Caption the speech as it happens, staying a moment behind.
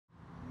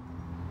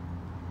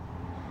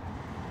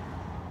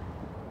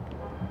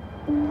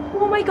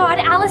Oh my god,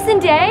 Allison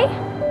Day?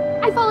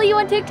 I follow you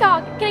on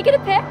TikTok. Can I get a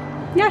pic?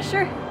 Yeah,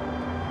 sure.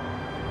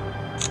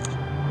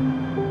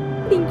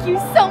 Thank you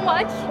so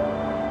much.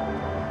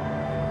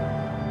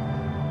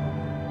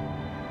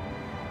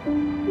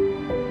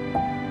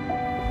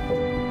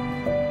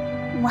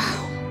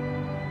 Wow.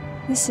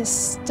 This is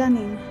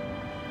stunning.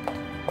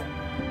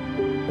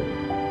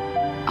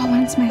 Oh,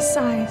 and it's my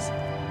size.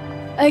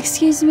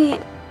 Excuse me.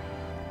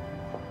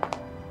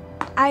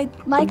 I'd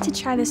like to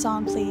try this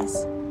on,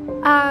 please.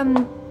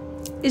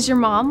 Is your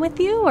mom with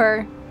you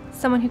or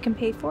someone who can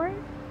pay for it?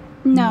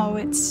 No,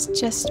 it's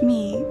just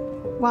me.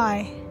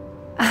 Why?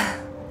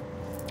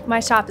 My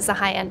shop is a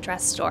high-end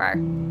dress store.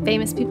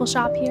 Famous people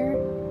shop here,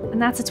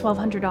 and that's a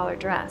 $1,200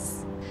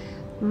 dress.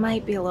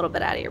 Might be a little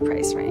bit out of your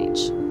price range.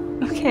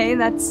 Okay,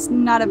 that's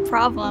not a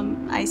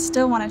problem. I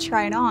still want to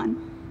try it on.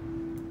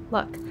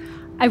 Look,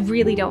 I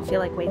really don't feel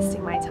like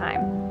wasting my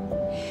time.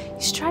 You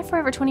should try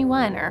Forever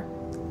 21 or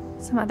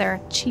some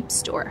other cheap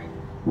store.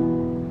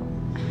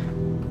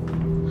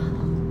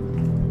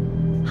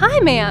 Hi,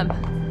 ma'am.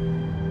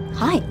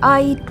 Hi,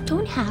 I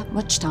don't have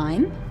much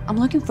time. I'm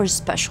looking for a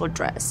special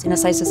dress in a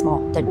size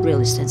small that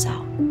really stands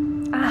out.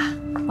 Ah,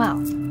 well.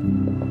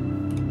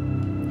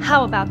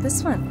 How about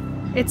this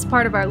one? It's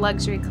part of our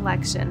luxury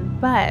collection,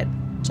 but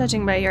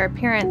judging by your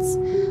appearance,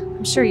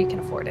 I'm sure you can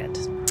afford it.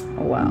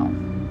 Wow.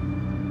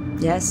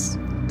 Yes,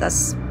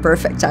 that's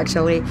perfect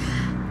actually.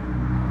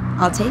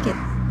 I'll take it.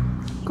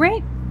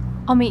 Great.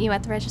 I'll meet you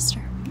at the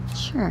register.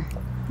 Sure.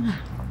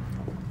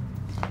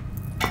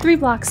 3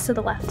 blocks to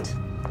the left.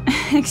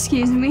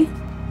 Excuse me?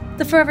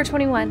 The Forever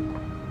 21.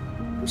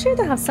 I'm sure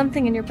they'll have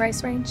something in your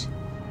price range.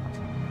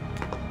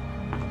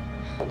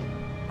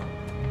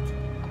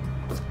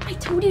 I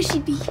told you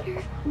she'd be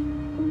here.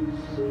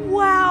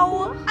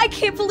 Wow, I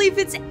can't believe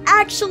it's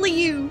actually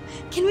you.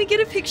 Can we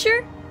get a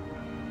picture?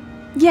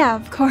 Yeah,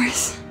 of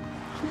course.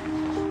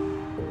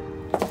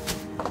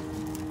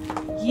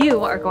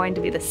 You are going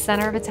to be the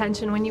center of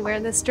attention when you wear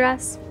this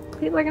dress.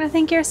 People are going to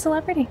think you're a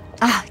celebrity.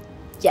 Ah,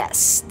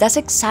 yes, that's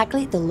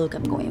exactly the look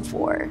I'm going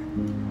for.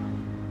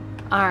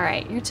 All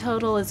right, your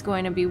total is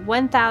going to be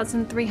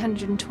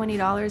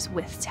 $1,320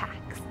 with tax.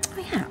 Oh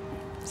yeah.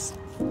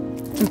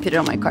 Can put it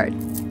on my card.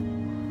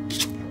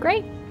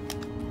 Great.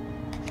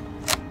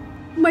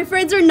 My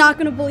friends are not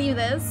gonna believe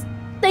this.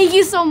 Thank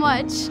you so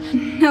much.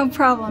 No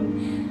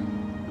problem.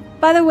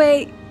 By the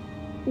way,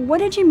 what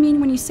did you mean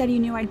when you said you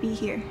knew I'd be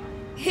here?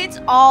 It's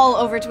all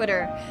over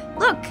Twitter.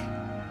 Look.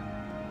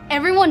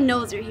 Everyone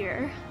knows you're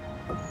here.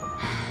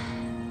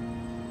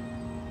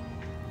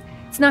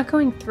 It's not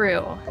going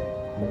through.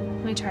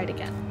 Let me try it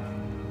again.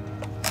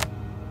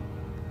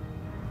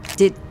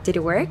 Did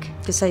it work?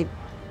 Because I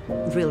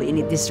really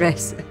need this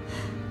dress.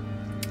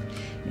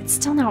 It's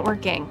still not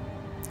working.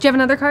 Do you have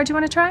another card you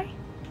want to try?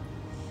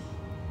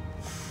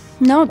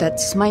 No,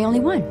 that's my only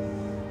one.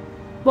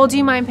 Well, do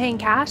you mind paying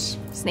cash?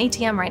 There's an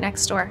ATM right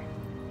next door.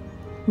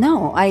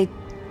 No, I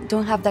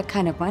don't have that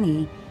kind of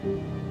money.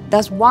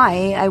 That's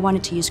why I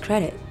wanted to use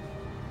credit.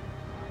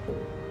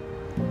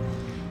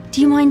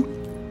 Do you mind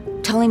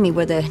telling me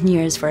where the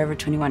nearest Forever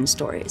 21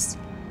 store is?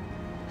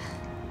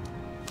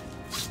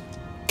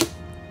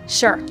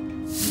 Sure.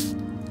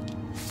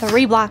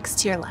 3 blocks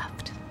to your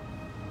left.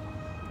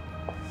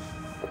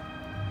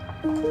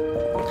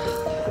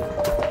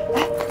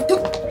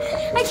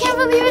 I can't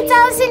believe it's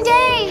Allison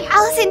Day.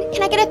 Allison,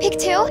 can I get a pic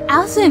too?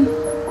 Allison!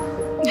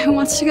 Who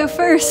wants to go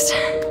first?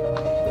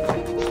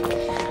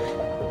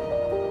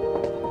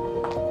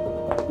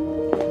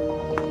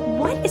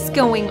 What is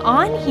going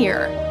on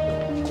here?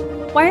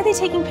 Why are they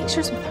taking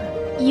pictures with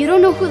her? You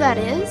don't know who that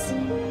is?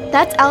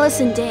 That's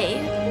Allison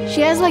Day.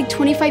 She has like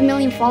 25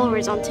 million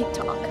followers on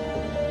TikTok.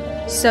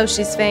 So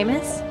she's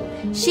famous?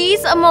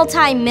 She's a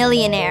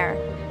multi-millionaire.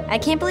 I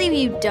can't believe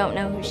you don't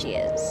know who she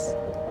is.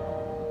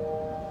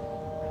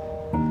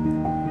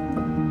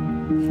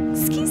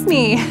 Excuse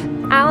me,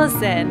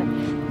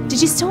 Allison.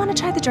 Did you still want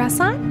to try the dress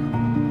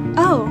on?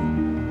 Oh.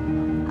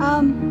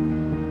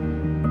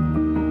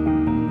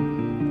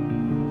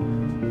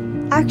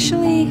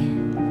 Actually,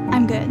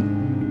 I'm good.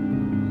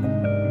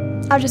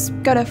 I'll just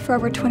go to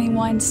Forever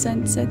 21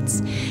 since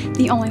it's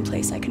the only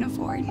place I can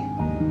afford.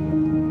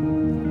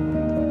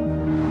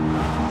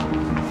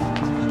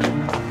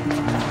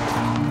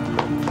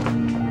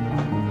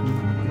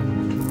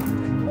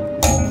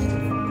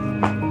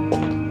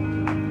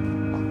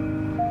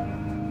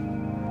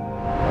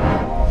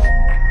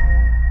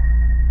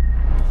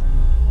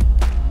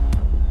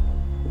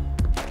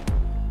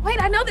 Wait,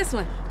 I know this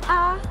one.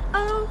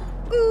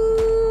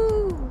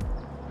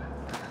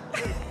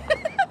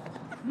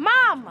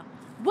 Mom,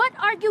 what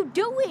are you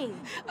doing?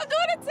 I'm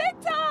doing a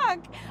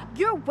TikTok.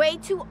 You're way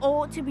too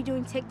old to be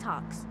doing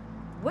TikToks.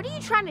 What are you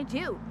trying to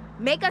do?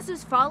 Make us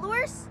lose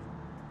followers?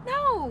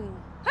 No,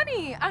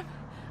 honey,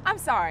 I'm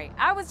sorry.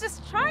 I was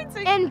just trying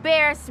to...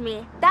 Embarrass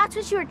me. That's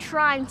what you were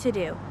trying to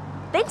do.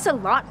 Thanks a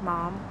lot,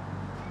 Mom.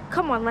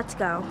 Come on, let's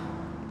go.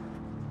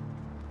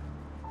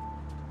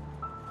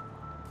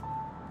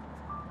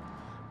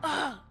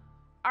 Ugh.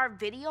 our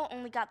video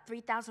only got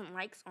 3,000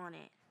 likes on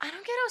it. I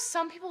don't get how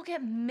some people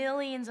get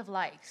millions of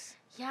likes.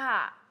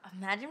 Yeah,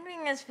 imagine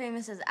being as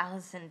famous as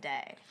Allison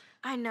Day.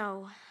 I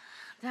know.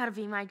 That'll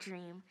be my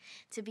dream,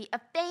 to be a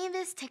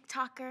famous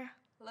TikToker.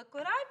 Look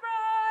what I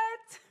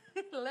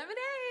brought.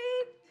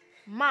 Lemonade.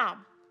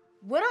 Mom,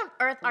 what on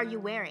earth are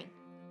you wearing?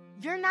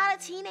 You're not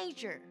a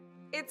teenager.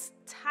 It's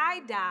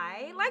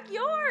tie-dye like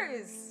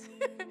yours.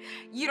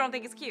 You don't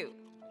think it's cute?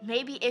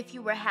 Maybe if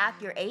you were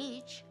half your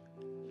age.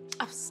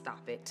 Oh,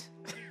 stop it.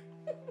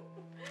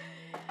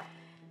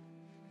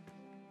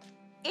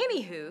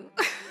 Anywho,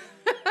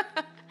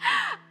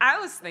 I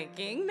was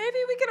thinking maybe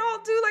we could all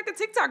do like a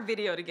TikTok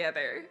video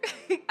together.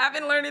 I've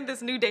been learning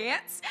this new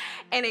dance,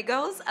 and it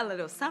goes a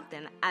little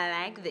something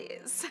like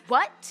this.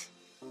 What?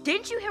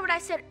 Didn't you hear what I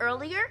said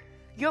earlier?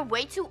 You're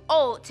way too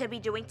old to be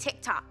doing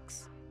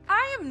TikToks.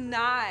 I am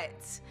not.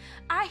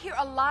 I hear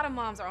a lot of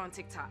moms are on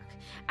TikTok.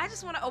 I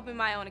just want to open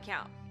my own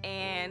account,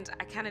 and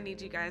I kind of need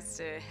you guys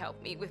to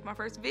help me with my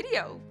first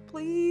video,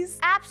 please.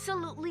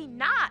 Absolutely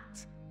not.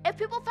 If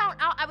people found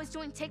out I was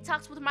doing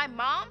TikToks with my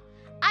mom,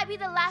 I'd be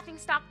the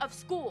laughingstock of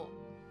school.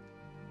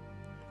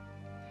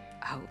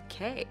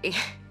 Okay.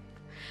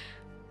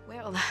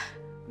 Well,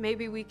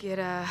 maybe we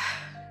could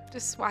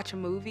just watch a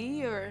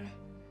movie or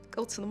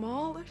go to the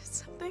mall or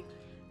something.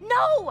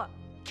 No!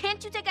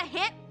 Can't you take a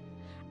hint?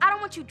 I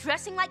don't want you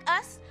dressing like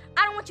us.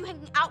 I don't want you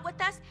hanging out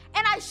with us.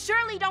 And I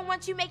surely don't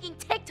want you making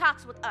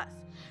TikToks with us.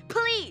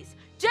 Please,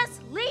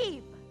 just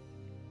leave.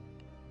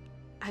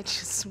 I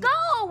just...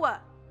 Go!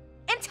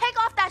 And take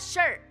off that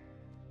shirt.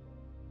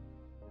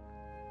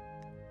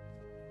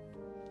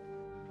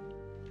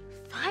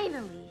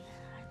 Finally,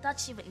 I thought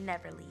she would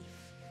never leave.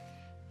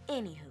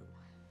 Anywho.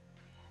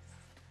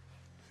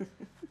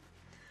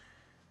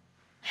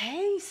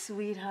 Hey,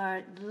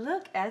 sweetheart,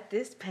 look at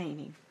this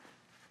painting.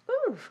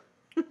 Ooh.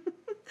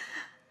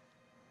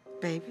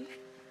 Baby?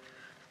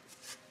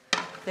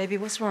 Baby,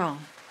 what's wrong?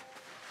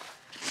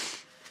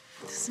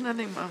 It's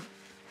nothing, Mom.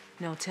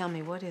 No, tell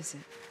me, what is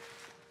it?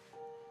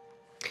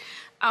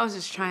 I was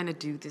just trying to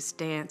do this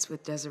dance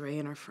with Desiree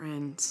and her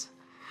friends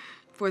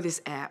for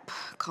this app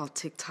called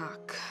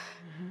TikTok.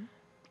 Mm-hmm.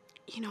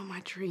 You know,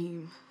 my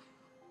dream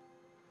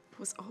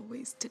was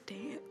always to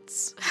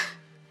dance.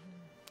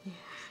 Yes.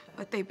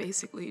 But they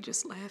basically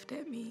just laughed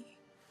at me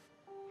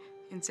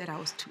and said I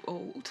was too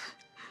old.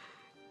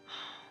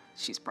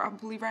 She's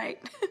probably right.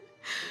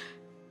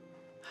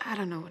 I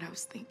don't know what I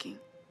was thinking.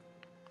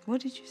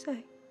 What did you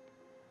say?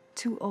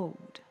 Too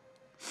old.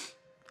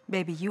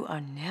 Baby, you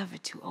are never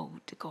too old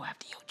to go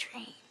after your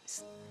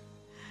dreams.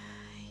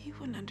 You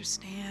wouldn't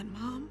understand,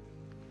 Mom.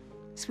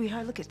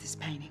 Sweetheart, look at this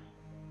painting.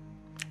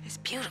 It's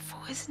beautiful,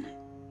 isn't it?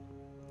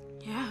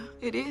 Yeah,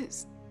 it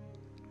is.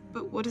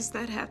 But what does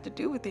that have to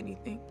do with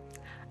anything?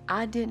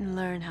 I didn't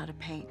learn how to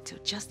paint till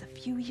just a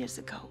few years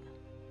ago.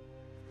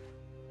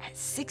 At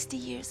 60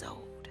 years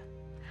old.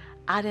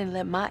 I didn't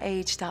let my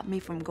age stop me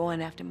from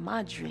going after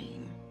my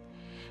dream.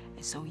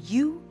 And so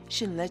you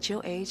shouldn't let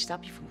your age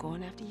stop you from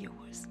going after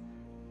yours.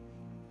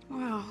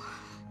 Well,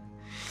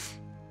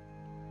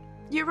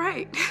 you're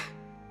right.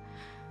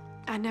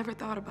 I never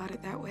thought about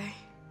it that way.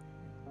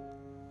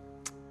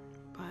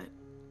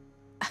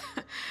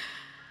 But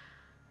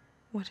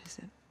what is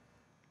it?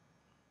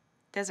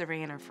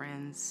 Desiree and her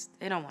friends,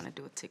 they don't want to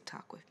do a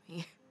TikTok with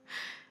me.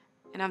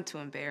 And I'm too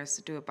embarrassed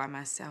to do it by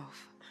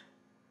myself.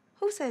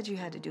 Who said you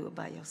had to do it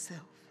by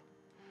yourself?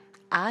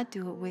 I'd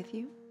do it with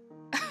you.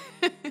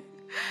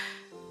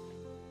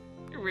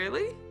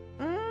 Really?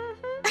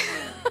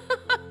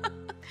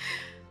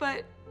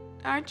 But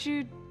aren't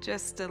you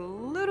just a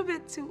little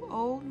bit too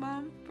old,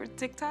 Mom, for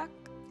TikTok?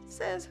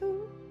 Says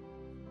who?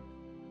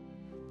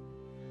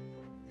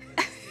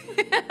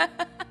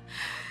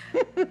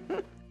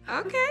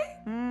 Okay.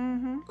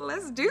 Mm-hmm.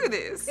 Let's do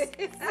this.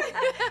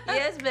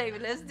 Yes, baby,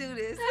 let's do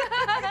this.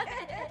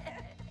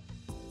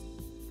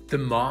 The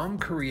mom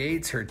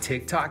creates her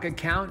TikTok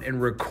account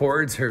and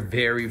records her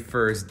very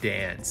first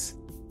dance.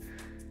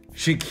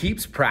 She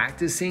keeps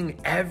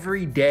practicing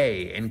every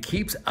day and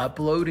keeps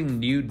uploading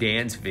new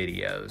dance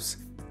videos.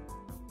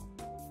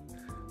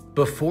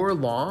 Before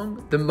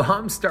long, the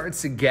mom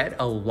starts to get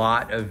a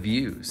lot of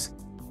views.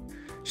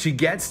 She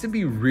gets to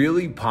be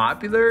really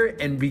popular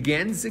and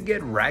begins to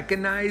get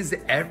recognized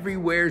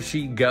everywhere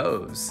she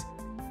goes.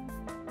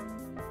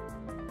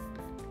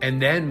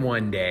 And then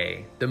one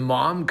day, the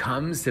mom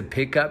comes to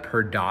pick up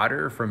her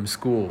daughter from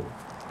school.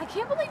 I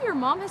can't believe your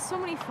mom has so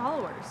many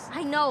followers.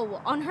 I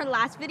know. On her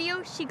last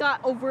video, she got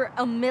over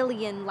 1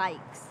 million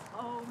likes.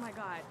 Oh my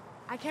God.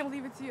 I can't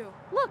believe it's you.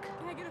 Look,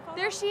 Can I get a photo?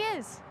 there she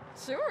is.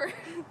 Sure.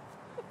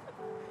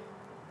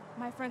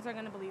 My friends are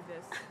gonna believe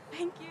this.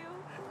 Thank you.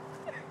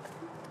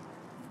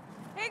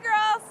 Hey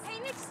girls! Hey,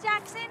 Miss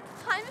Jackson.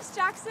 Hi, Miss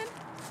Jackson.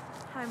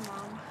 Hi,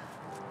 Mom.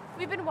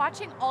 We've been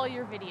watching all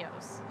your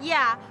videos.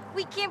 Yeah,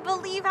 we can't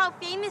believe how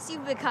famous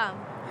you've become.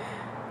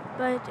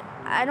 But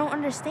I don't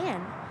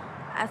understand.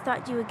 I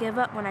thought you would give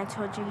up when I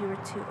told you you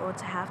were too old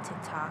to have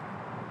TikTok.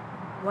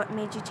 What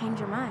made you change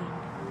your mind?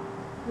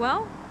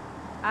 Well,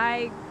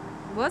 I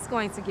was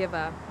going to give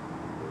up.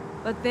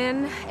 But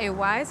then a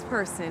wise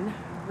person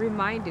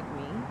reminded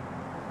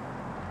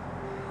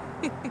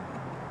me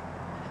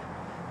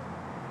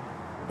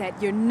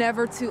that you're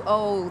never too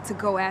old to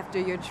go after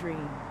your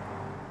dream.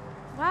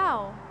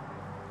 Wow,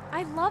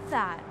 I love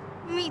that.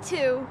 Me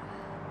too.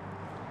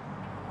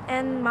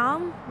 And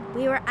Mom,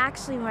 we were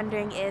actually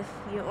wondering if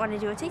you want to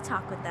do a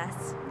TikTok with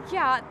us.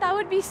 Yeah, that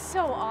would be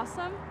so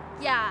awesome.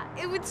 Yeah,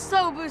 it would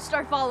so boost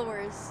our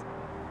followers.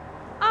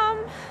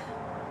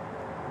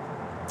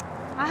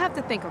 I have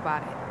to think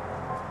about it.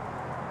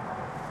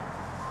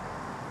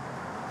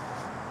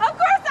 Of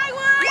course I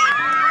would! Yeah!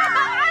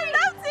 I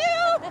love to!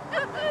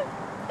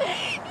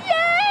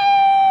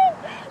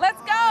 Yay!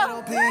 Let's go!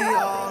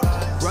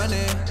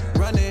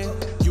 Running,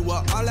 you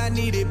were all I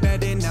needed back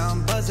then, now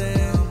I'm buzzing.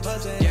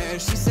 Yeah,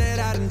 she said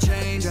I done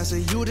changed, I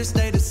said you just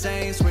stay the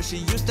same. Swear she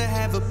used to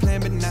have a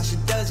plan, but now she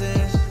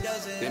doesn't.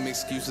 Them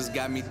excuses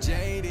got me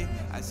jaded,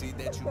 I see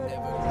that you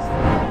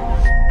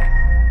never...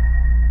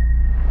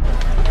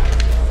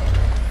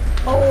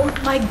 Oh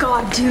my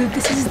god, dude,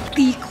 this is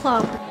the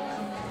club.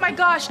 My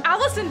gosh,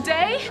 Allison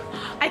Day?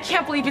 I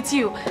can't believe it's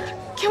you.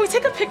 Can we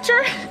take a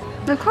picture?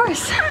 Of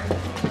course.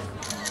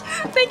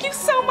 Thank you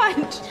so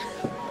much.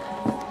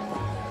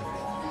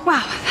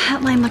 Wow,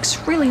 that line looks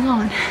really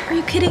long. Are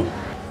you kidding?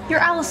 You're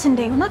Allison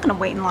Day. I'm not gonna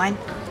wait in line.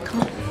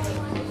 Come on.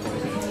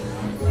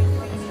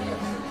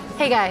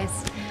 Hey guys,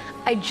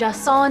 I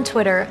just saw on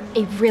Twitter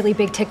a really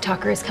big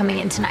TikToker is coming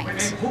in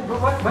tonight.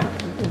 What?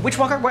 Which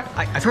walker? What?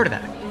 I've heard of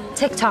that.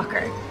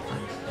 TikToker.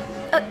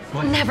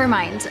 Never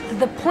mind.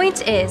 The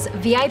point is,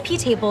 VIP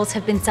tables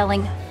have been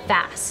selling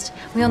fast.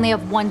 We only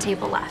have one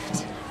table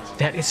left.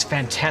 That is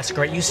fantastic,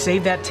 right? You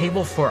save that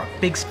table for a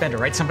big spender,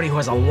 right? Somebody who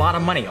has a lot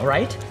of money, all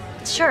right?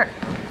 Sure.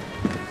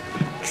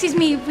 Excuse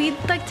me, we'd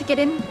like to get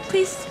in,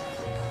 please.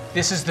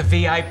 This is the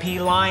VIP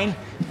line.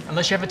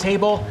 Unless you have a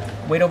table,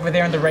 wait over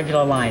there in the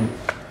regular line.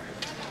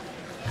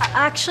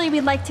 Actually,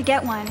 we'd like to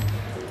get one.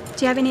 Do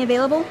you have any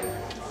available?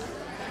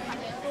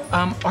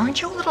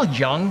 Aren't you a little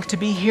young to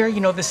be here? You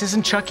know, this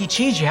isn't Chuck E.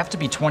 Cheese. You have to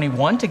be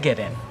 21 to get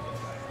in.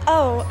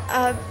 Oh,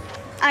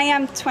 I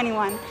am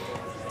 21.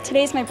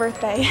 Today's my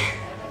birthday.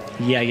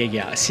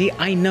 Yeah. See,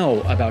 I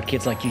know about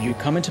kids like you. You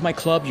come into my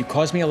club, you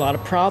cause me a lot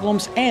of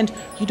problems, and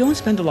you don't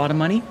spend a lot of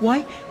money.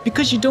 Why?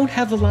 Because you don't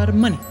have a lot of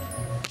money.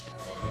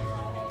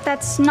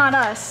 That's not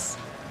us.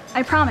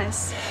 I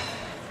promise.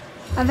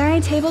 Are there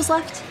any tables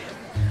left?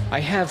 I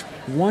have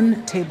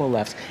one table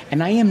left,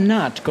 and I am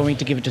not going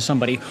to give it to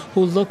somebody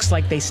who looks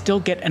like they still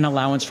get an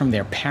allowance from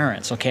their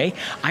parents, okay?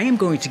 I am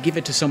going to give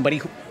it to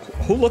somebody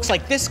who looks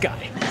like this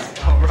guy.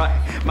 All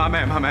right, my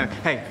man.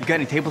 Hey, you got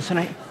any tables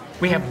tonight?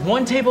 We have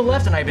one table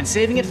left, and I've been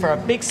saving it for a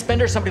big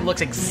spender. Somebody who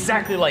looks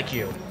exactly like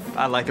you.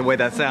 I like the way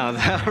that sounds.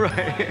 All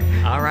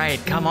right. All right,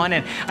 come on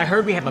in. I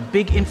heard we have a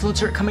big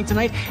influencer coming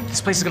tonight.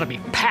 This place is gonna be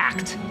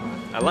packed.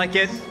 I like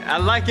it.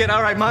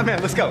 All right, my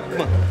man, let's go.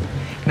 Come on.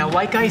 Now,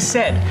 like I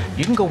said,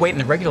 you can go wait in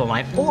the regular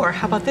line, or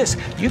how about this?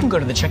 You can go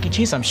to the Chuck E.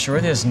 Cheese. I'm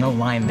sure there's no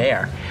line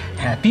there.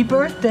 Happy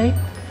birthday.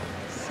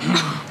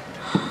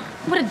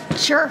 What a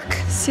jerk.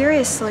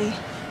 Seriously.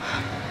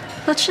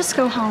 Let's just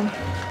go home.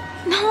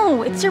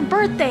 No, it's your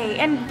birthday,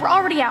 and we're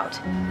already out.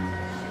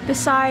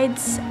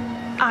 Besides,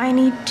 I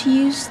need to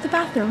use the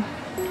bathroom.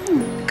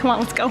 Come on,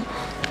 let's go.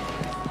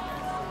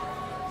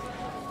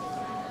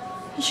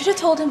 You should have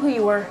told him who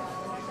you were.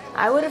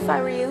 I would if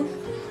I were you.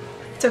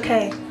 It's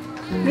okay.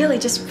 Really,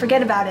 just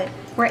forget about it.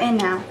 We're in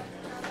now.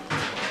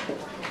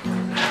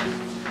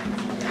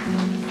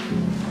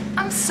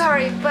 I'm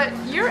sorry, but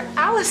you're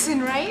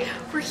Allison, right?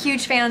 We're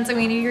huge fans and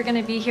we knew you were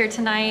gonna be here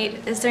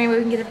tonight. Is there any way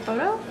we can get a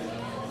photo?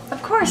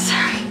 Of course.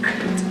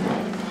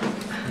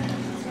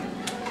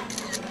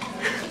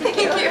 Thank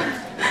you.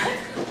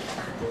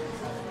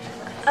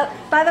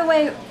 By the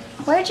way,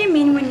 what did you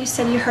mean when you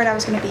said you heard I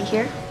was gonna be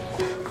here?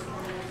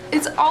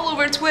 It's all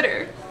over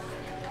Twitter.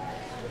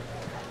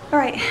 All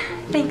right,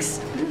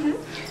 thanks.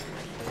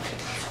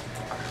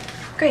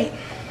 Great.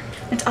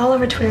 It's all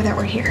over Twitter that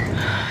we're here.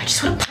 I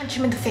just want to punch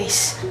him in the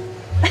face.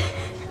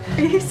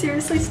 Are you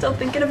seriously still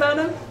thinking about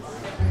him?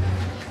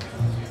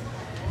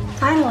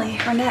 Finally,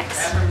 we're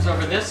next. Bathroom's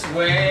over this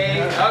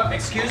way. Oh,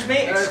 excuse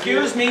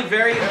me.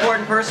 Very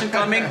important person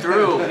coming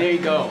through. There you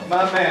go.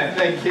 My man,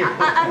 thank you.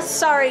 I'm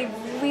sorry,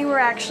 we were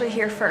actually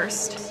here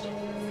first.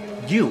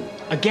 You,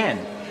 again.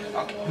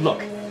 Okay,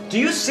 look, do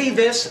you see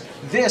this?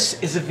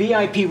 This is a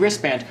VIP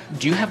wristband.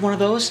 Do you have one of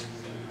those?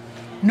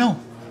 No,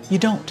 you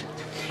don't.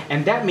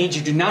 And that means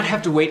you do not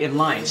have to wait in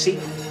line. See,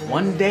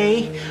 one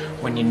day,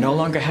 when you no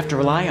longer have to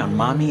rely on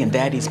mommy and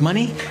daddy's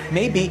money,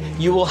 maybe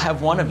you will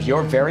have one of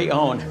your very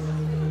own.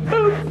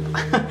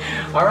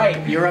 Boop. All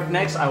right, you're up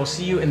next. I will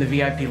see you in the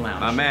VIP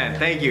lounge. My man,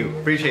 thank you.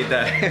 Appreciate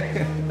that.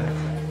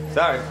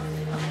 Sorry.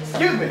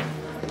 Excuse me.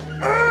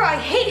 I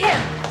hate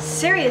him.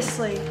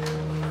 Seriously.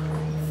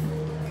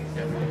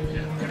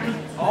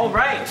 All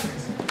right.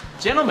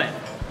 Gentlemen,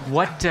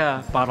 what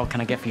bottle can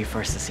I get for you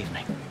first this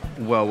evening?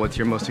 Well, what's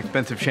your most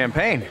expensive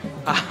champagne?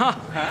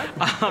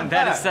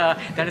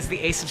 That is the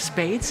Ace of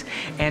Spades,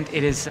 and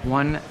it is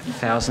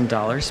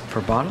 $1,000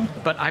 per bottle.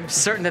 But I'm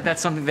certain that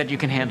that's something that you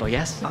can handle,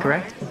 yes?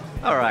 Correct?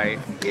 All right.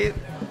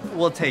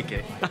 We'll take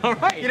it. All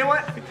right. You know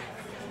what?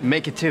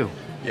 Make it 2.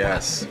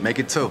 Yes, make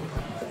it 2.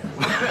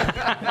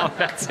 Oh,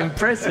 that's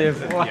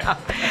impressive. Wow.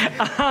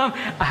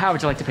 How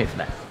would you like to pay for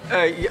that?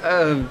 Hey,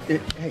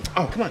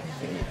 oh, come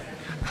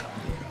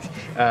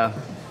on.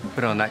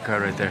 Put on that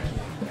card right there.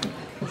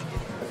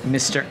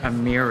 Mr.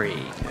 Amiri.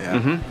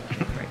 Yeah.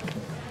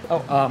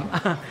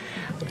 Oh,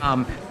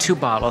 2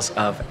 bottles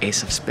of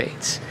Ace of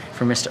Spades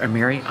for Mr.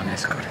 Amiri on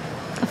this card.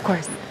 Of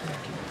course.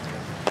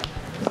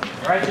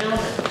 All right, gentlemen.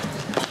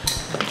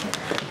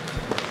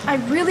 I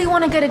really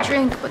want to get a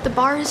drink, but the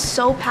bar is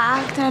so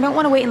packed and I don't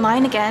want to wait in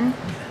line again.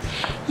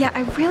 Yeah,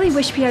 I really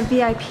wish we had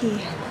VIP.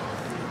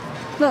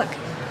 Look,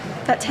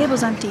 that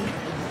table's empty.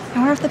 I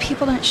wonder if the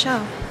people didn't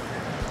show.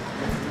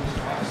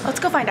 Let's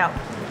go find out.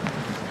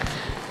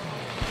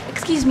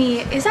 Excuse me,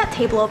 is that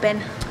table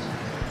open?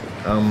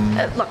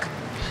 Look,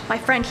 my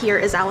friend here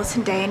is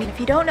Allison Day, and if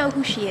you don't know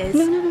who she is...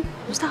 No,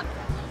 stop.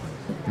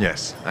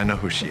 Yes, I know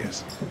who she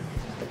is.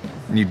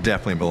 You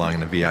definitely belong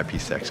in the VIP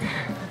section.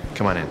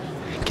 Come on in.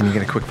 Can you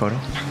get a quick photo?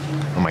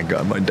 Oh my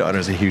God, my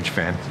daughter's a huge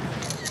fan.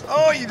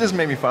 Oh, you just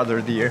made me Father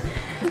of the Year.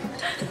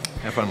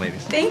 Have fun,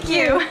 ladies. Thank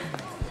you.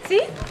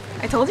 See?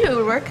 I told you it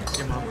would work.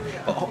 Your mom.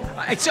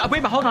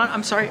 Wait, but hold on.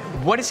 I'm sorry.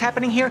 What is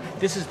happening here?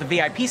 This is the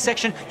VIP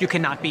section. You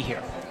cannot be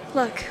here.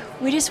 Look,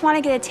 we just want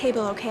to get a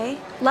table, okay?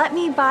 Let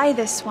me buy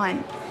this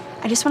one.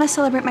 I just want to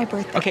celebrate my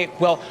birthday. Okay,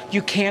 well,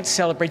 you can't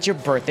celebrate your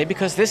birthday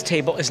because this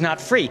table is not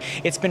free.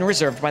 It's been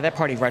reserved by that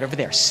party right over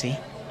there, see?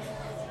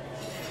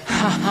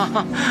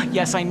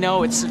 Yes, I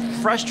know, it's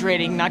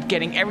frustrating not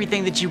getting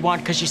everything that you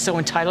want because you're so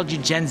entitled, you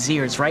Gen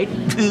Zers, right?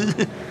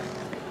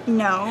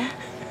 No,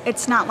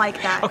 it's not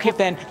like that. Okay,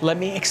 then let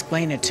me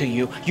explain it to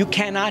you. You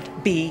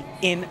cannot be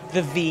in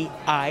the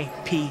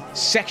VIP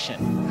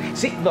section.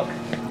 See, look.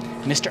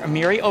 Mr.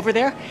 Amiri over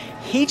there,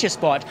 he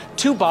just bought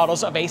 2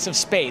 bottles of Ace of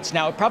Spades.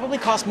 Now, it probably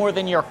costs more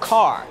than your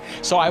car.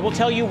 So I will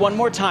tell you one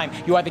more time,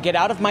 you either get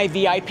out of my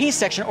VIP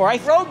section or I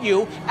throw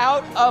you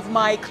out of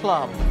my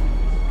club.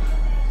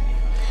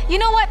 You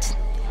know what?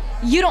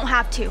 You don't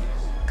have to,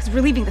 because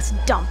we're leaving this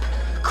dump.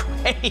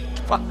 Great,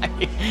 bye.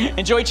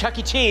 Enjoy Chuck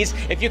E. Cheese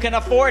if you can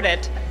afford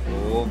it.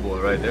 Oh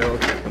boy, right there.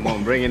 Okay, come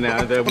on, bring it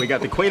down there. We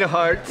got the Queen of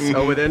Hearts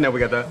over there. Now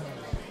we got the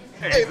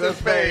Ace of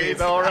Spades,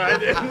 all right.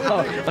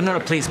 Oh, no,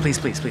 please.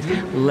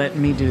 Let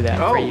me do that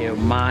for you.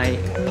 My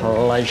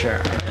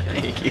pleasure.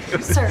 Thank you.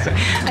 Sir,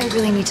 I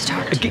really need to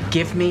talk to you.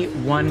 Give me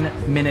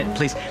 1 minute,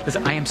 please.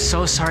 Listen, I am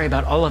so sorry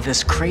about all of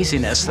this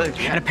craziness.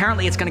 And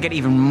apparently it's going to get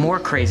even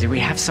more crazy. We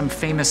have some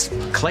famous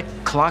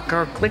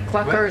click-clocker,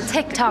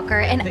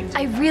 TikToker, and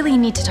I really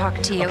need to talk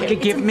to you. Okay,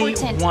 it's give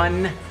important. me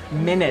 1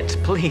 minute,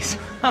 please.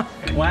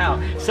 Wow.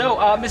 So,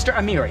 Mr.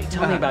 Amiri,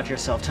 tell me about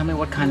yourself. Tell me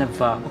what kind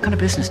of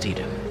business do you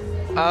do?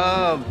 We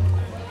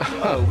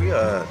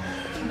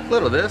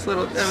little this,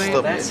 little. I mean,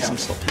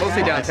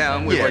 mostly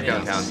downtown. We work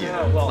downtown.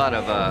 Yeah. A lot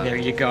of. There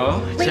you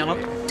go, Wait,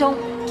 gentlemen.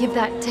 don't give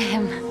that to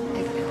him.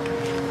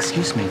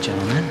 Excuse me,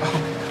 gentlemen.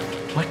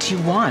 What do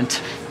you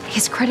want?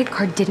 His credit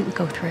card didn't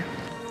go through.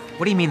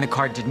 What do you mean the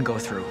card didn't go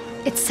through?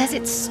 It says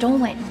it's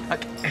stolen.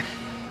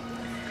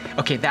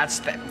 Okay,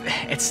 that's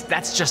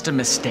just a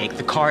mistake.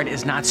 The card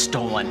is not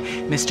stolen.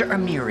 Mr.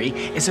 Amiri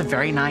is a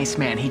very nice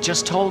man. He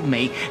just told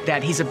me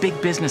that he's a big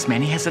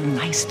businessman. He has a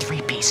nice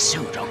 3-piece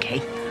suit, okay?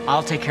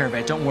 I'll take care of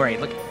it. Don't worry.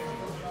 Look.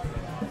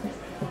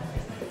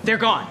 They're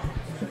gone.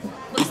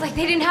 Looks like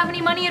they didn't have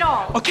any money at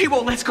all. Okay,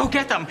 well, let's go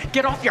get them.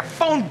 Get off your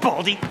phone,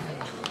 Baldy.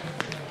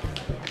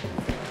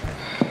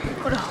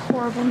 What a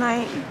horrible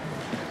night.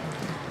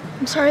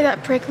 I'm sorry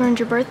that prick ruined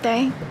your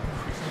birthday.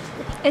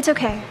 It's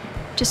okay.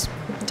 Just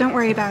don't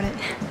worry about it.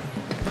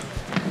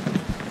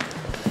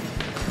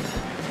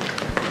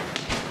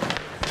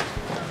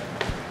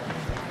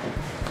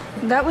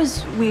 That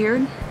was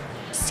weird.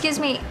 Excuse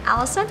me,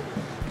 Allison?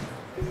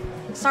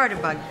 Sorry to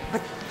bug,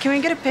 but can we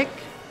get a pic?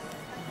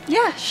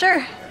 Yeah, sure.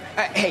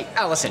 Hey,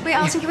 Allison. Wait,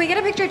 Allison, can we get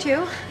a picture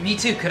too? Me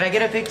too. Could I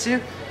get a pic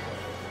too?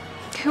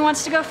 Who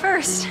wants to go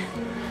first?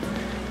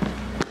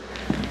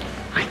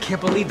 I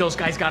can't believe those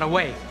guys got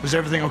away. Was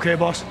everything okay,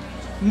 boss?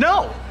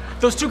 No!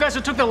 Those 2 guys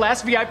who took the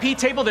last VIP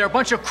table, they're a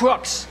bunch of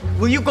crooks.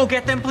 Will you go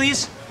get them,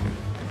 please?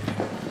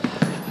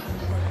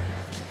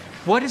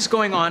 What is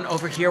going on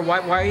over here?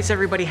 Why is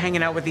everybody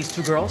hanging out with these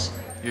 2 girls?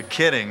 You're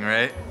kidding,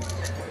 right?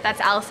 That's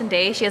Allison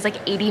Day. She has like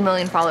 80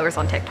 million followers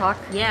on TikTok.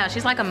 Yeah,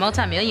 she's like a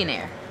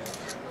multimillionaire.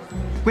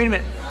 Wait a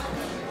minute.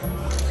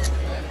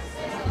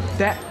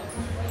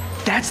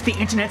 That's the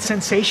internet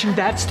sensation.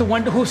 That's the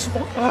one who's...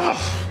 Ugh.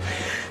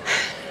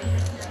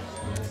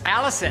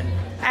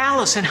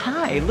 Allison,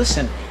 hi.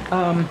 Listen,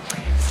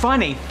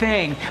 funny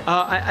thing.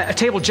 A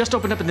table just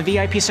opened up in the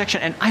VIP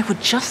section, and I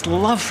would just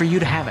love for you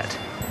to have it.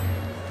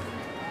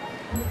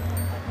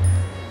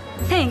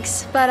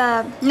 Thanks,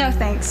 but no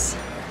thanks.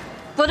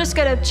 We'll just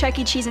go to Chuck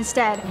E. Cheese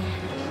instead.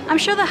 I'm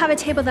sure they'll have a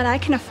table that I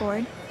can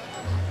afford.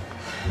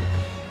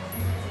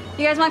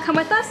 You guys want to come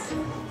with us?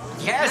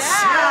 Yes!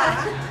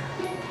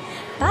 Yeah.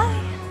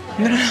 Bye.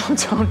 No,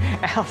 don't,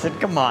 Allison,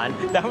 come on.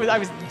 I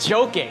was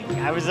joking.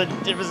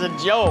 It was a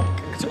joke.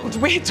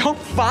 Wait, don't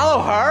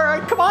follow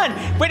her. Come on.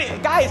 Wait,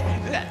 guys,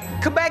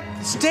 come back,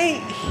 stay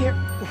here.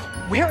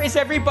 Where is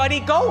everybody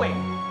going?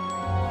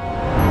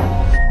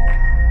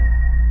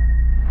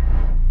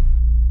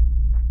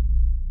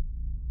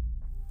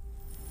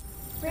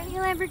 Brand new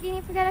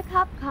Lamborghini, forget a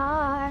cop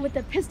car. With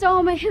a pistol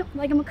on my hip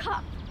like I'm a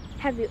cop.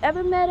 Have you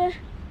ever met her?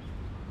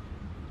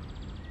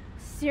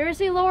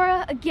 Seriously,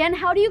 Laura? Again,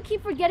 how do you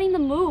keep forgetting the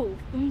move?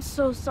 I'm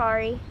so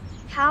sorry.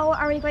 How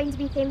are we going to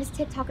be famous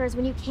TikTokers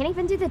when you can't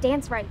even do the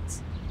dance right?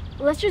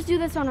 Let's just do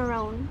this on our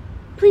own.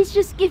 Please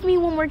just give me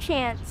one more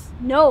chance.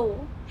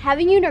 No.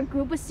 Having you in our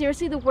group was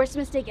seriously the worst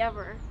mistake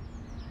ever.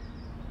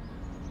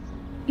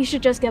 You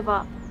should just give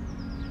up.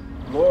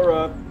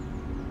 Laura.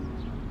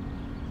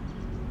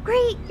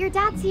 Great, your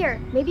dad's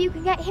here. Maybe you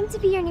can get him to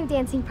be your new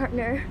dancing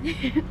partner.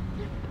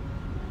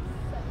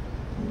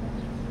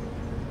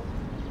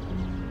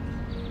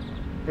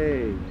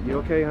 Hey, you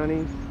okay,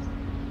 honey?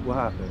 What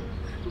happened?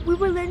 We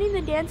were learning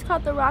the dance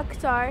called the rock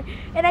star,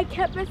 and I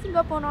kept messing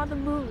up on all the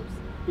moves.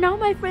 Now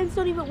my friends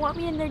don't even want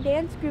me in their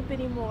dance group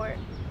anymore.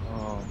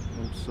 Oh,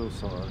 I'm so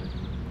sorry.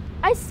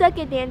 I suck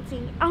at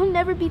dancing. I'll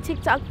never be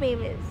TikTok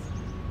famous.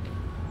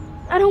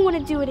 I don't want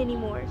to do it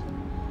anymore.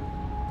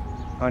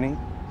 Honey,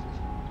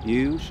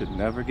 you should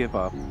never give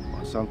up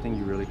on something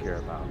you really care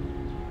about.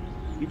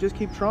 You just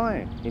keep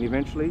trying, and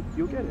eventually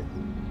you'll get it.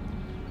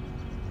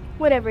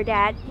 Whatever,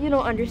 Dad. You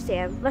don't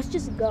understand. Let's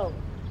just go.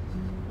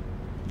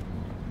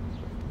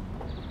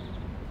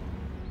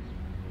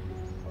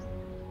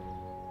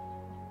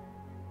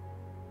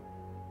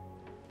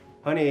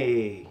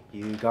 Honey,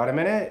 you got a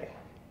minute?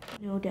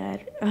 No,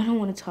 Dad. I don't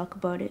want to talk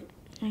about it.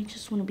 I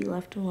just want to be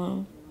left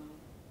alone.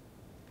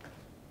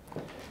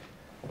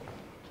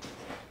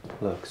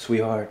 Look,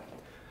 sweetheart,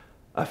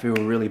 I feel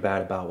really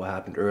bad about what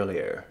happened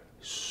earlier.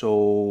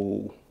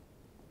 So,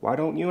 why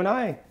don't you and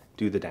I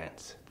do the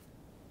dance?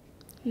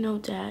 No,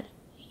 Dad.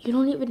 You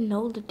don't even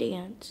know the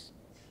dance.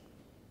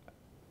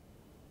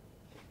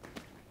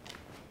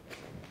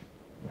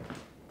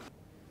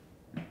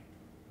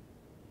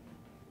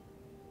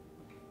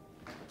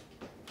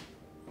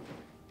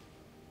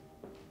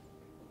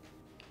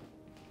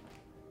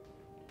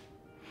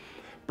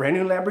 Brand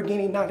new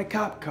Lamborghini, not a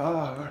cop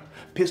car.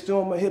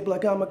 Pistol on my hip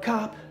like I'm a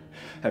cop.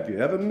 Have you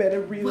ever met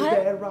a real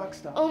bad rock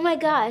star? Oh my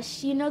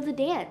gosh, you know the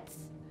dance.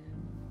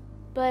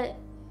 But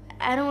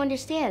I don't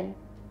understand.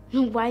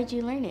 Why'd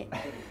you learn it?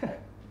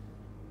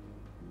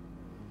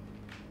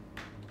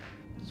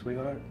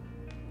 Sweetheart,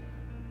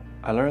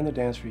 I learned the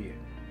dance for you.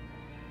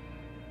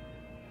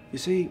 You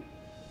see,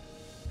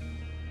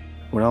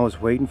 when I was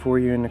waiting for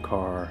you in the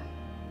car,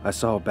 I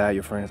saw how bad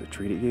your friends had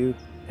treated you,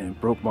 and it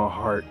broke my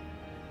heart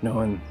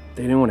knowing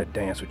they didn't want to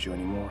dance with you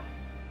anymore.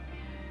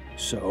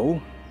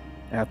 So,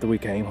 after we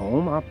came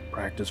home, I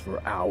practiced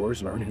for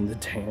hours learning the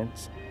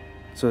dance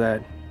so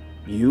that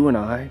you and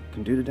I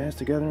can do the dance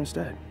together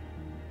instead.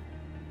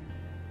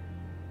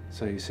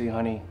 So you see,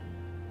 honey,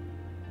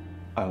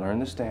 I learned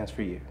this dance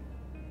for you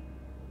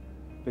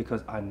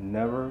because I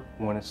never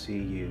want to see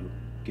you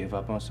give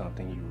up on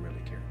something you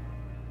really care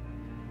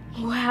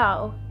about.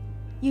 Wow,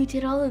 you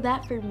did all of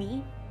that for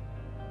me?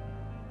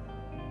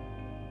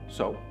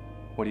 So,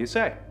 what do you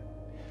say?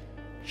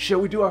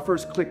 Shall we do our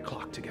first click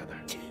clock together?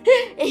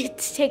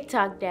 It's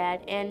TikTok,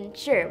 Dad, and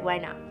sure, why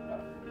not?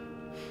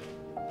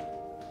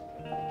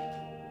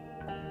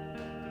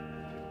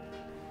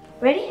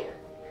 Ready?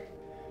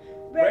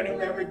 Brand new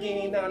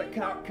Lamborghini, not a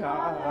cop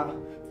car.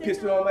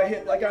 Pistol on my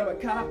hip like I'm a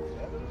cop.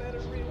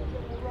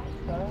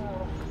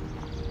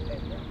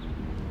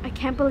 I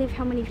can't believe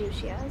how many views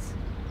she has.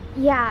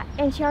 Yeah,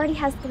 and she already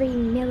has 3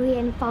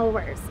 million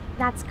followers.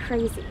 That's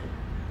crazy.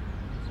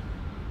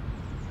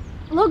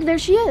 Look, there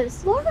she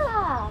is.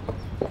 Laura!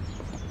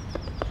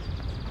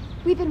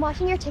 We've been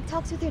watching your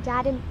TikToks with your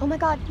dad, and oh my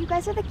god, you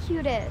guys are the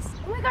cutest.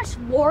 Oh my gosh,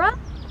 Laura?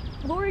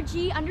 Laura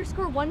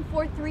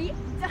G_143.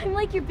 I'm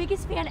like your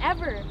biggest fan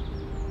ever.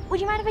 Would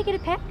you mind if I get a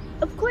pic?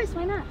 Of course,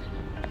 why not?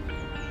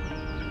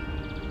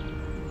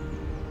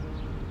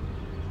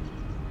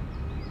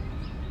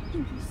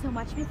 Thank you so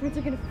much. My friends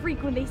are gonna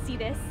freak when they see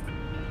this.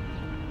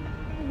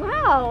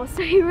 Wow,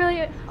 so you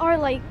really are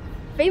like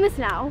famous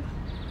now.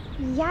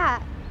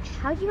 Yeah.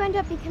 How'd you end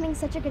up becoming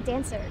such a good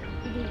dancer?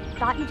 You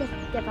thought you'd just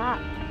give up.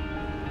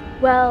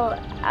 Well,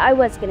 I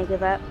was gonna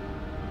give up.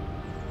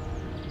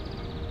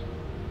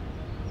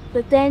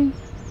 But then,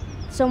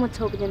 someone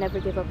told me to never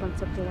give up on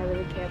something I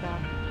really care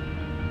about.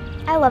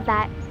 I love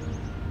that.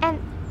 And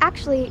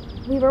actually,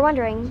 we were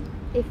wondering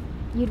if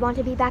you'd want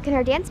to be back in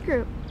our dance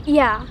group.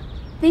 Yeah,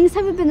 things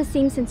haven't been the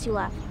same since you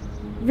left.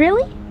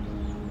 Really?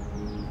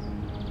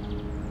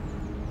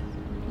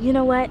 You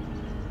know what?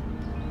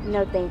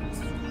 No thanks.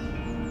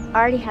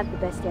 I already have the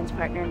best dance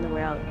partner in the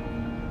world.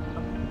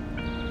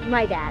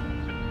 My dad.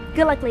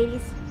 Good luck,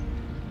 ladies.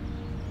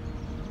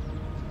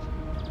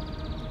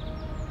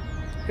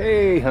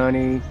 Hey,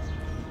 honey.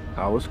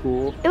 How was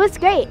school? It was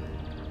great.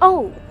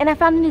 Oh, and I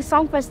found a new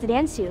song for us to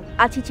dance to.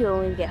 I'll teach you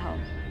when we get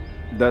home.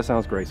 That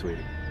sounds great,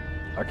 sweetie.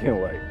 I can't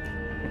wait.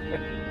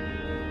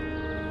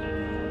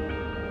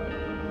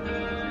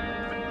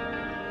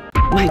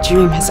 My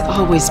dream has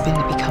always been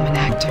to become an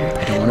actor.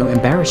 I don't want to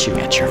embarrass you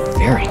at your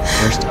very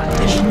first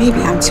audition.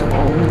 Maybe I'm too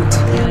old.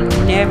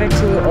 You're never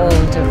too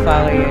old to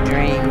follow your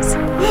dreams.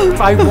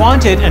 If I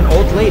wanted an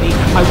old lady,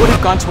 I would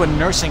have gone to a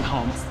nursing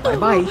home.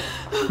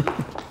 Bye-bye.